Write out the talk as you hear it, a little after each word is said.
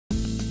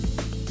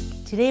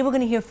Today we're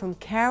going to hear from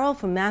Carol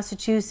from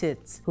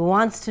Massachusetts, who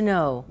wants to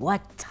know,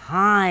 what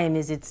time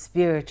is it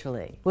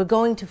spiritually? We're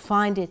going to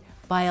find it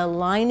by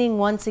aligning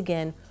once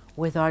again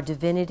with our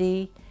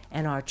divinity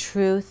and our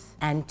truth,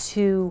 and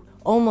to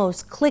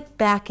almost click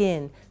back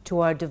in to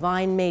our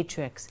divine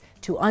matrix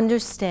to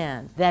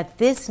understand that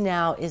this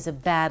now is a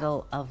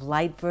battle of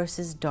light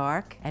versus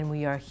dark, and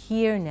we are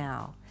here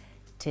now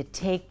to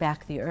take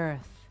back the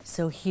earth.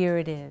 So here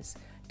it is,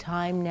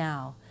 time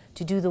now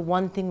to do the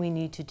one thing we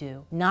need to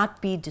do,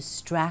 not be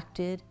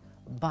distracted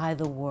by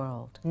the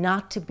world,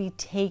 not to be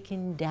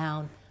taken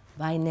down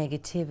by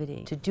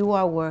negativity, to do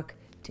our work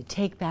to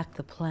take back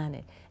the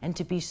planet, and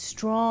to be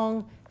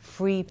strong,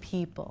 free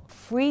people.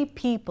 Free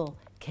people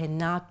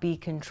cannot be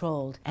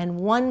controlled, and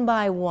one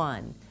by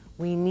one,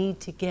 we need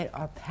to get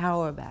our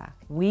power back.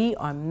 We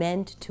are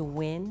meant to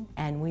win,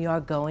 and we are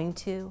going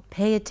to.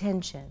 Pay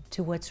attention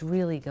to what's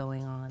really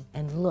going on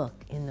and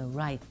look in the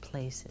right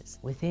places,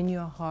 within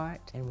your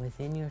heart and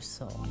within your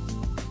soul.